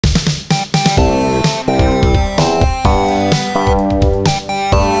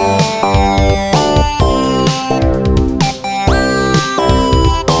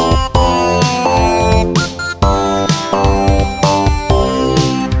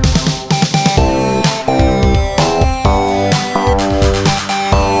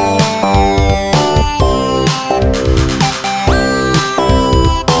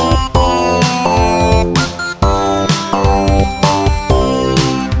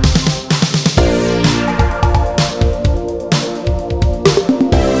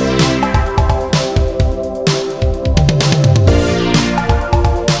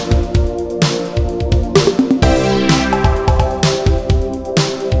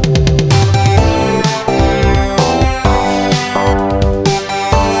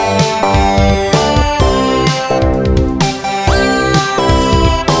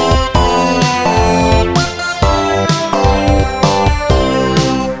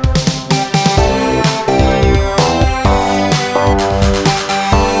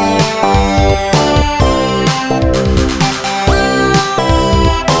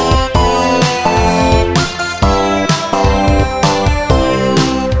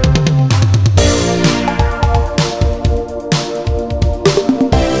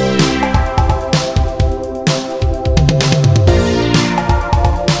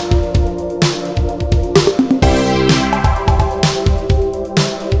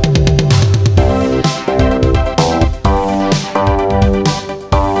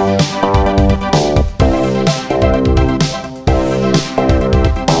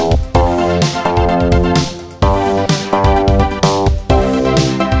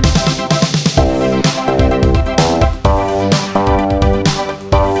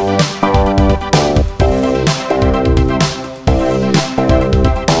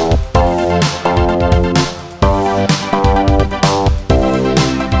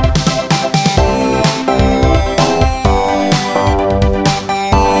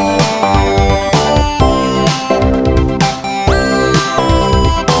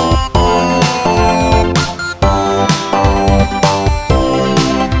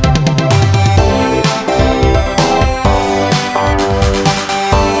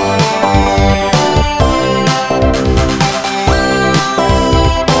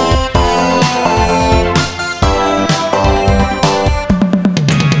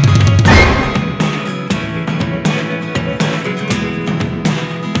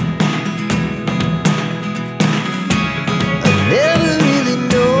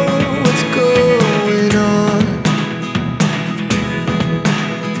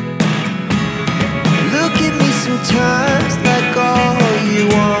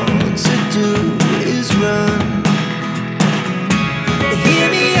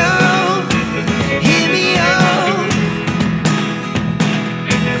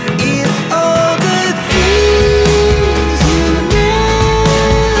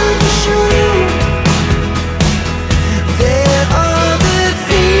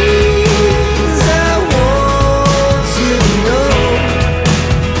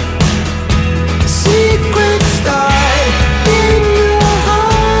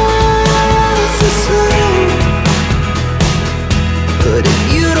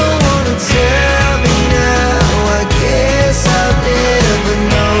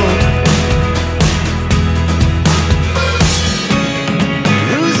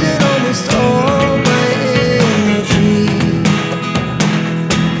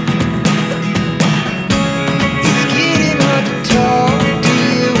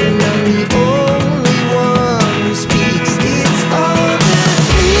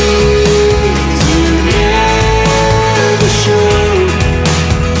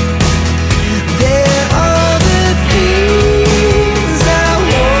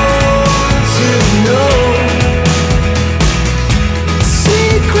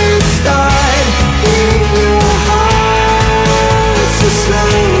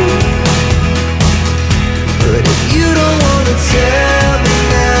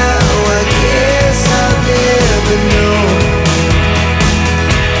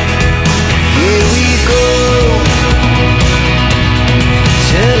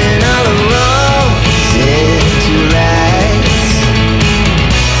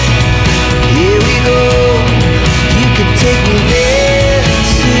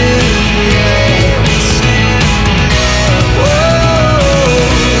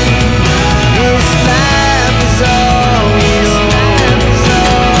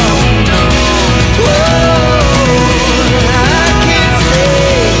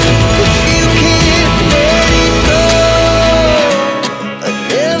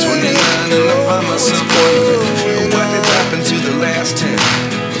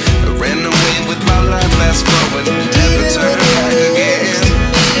fast forward and never turn back again.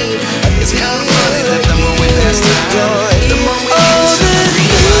 It's kind of funny that the more we pass time, the more we need to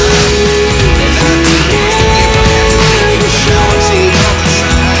rewind. And I did used to give my hands to you, but now I'm seeing all the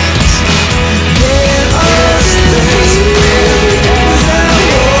signs. There are things I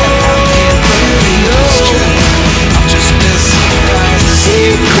can't believe it's true. I'm just as surprised as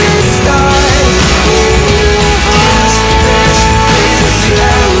you. Secret start in your heart. This is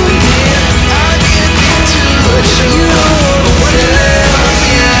how we get. I get into it, you don't want to let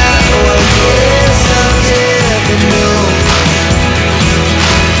me out. I guess I'll never know.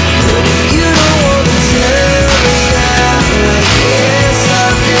 But if you don't want to tell me now, I guess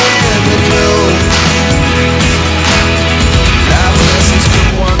I'll never know. Life lessons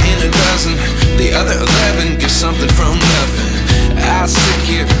come one in a dozen. The other 11 give something from nothing. I sit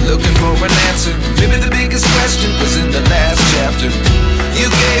here looking for an answer. Maybe the biggest question was in the last chapter. You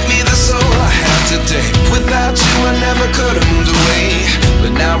gave me the soul I have today. Without you I never could have moved away.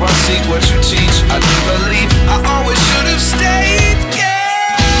 But now I see what you teach. I do believe I always should have stayed.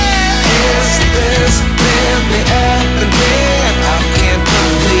 Yeah. Is this really happening? I can't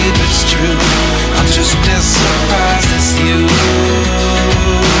believe it's true. I'm just as surprised as you.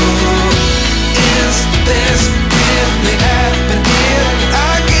 Is this really happening?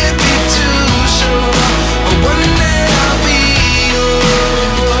 I can't be too sure, but one day I'll be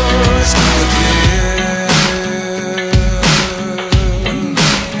yours again. One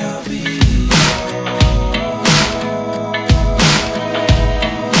day I'll be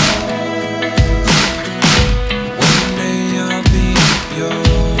One day I'll be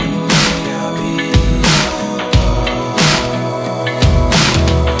yours. I'll be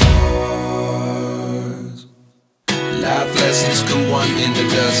yours. Life lessons come one in a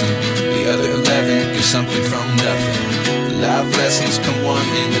dozen. The other 11 give something from nothing. Life lessons come one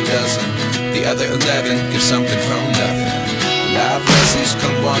in a dozen. The other 11 give something from nothing. Life lessons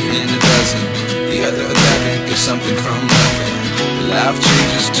come one in a dozen. The other 11 give something from nothing. Life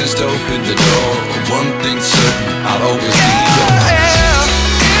changes just open the door. One thing's certain, I'll always be yours.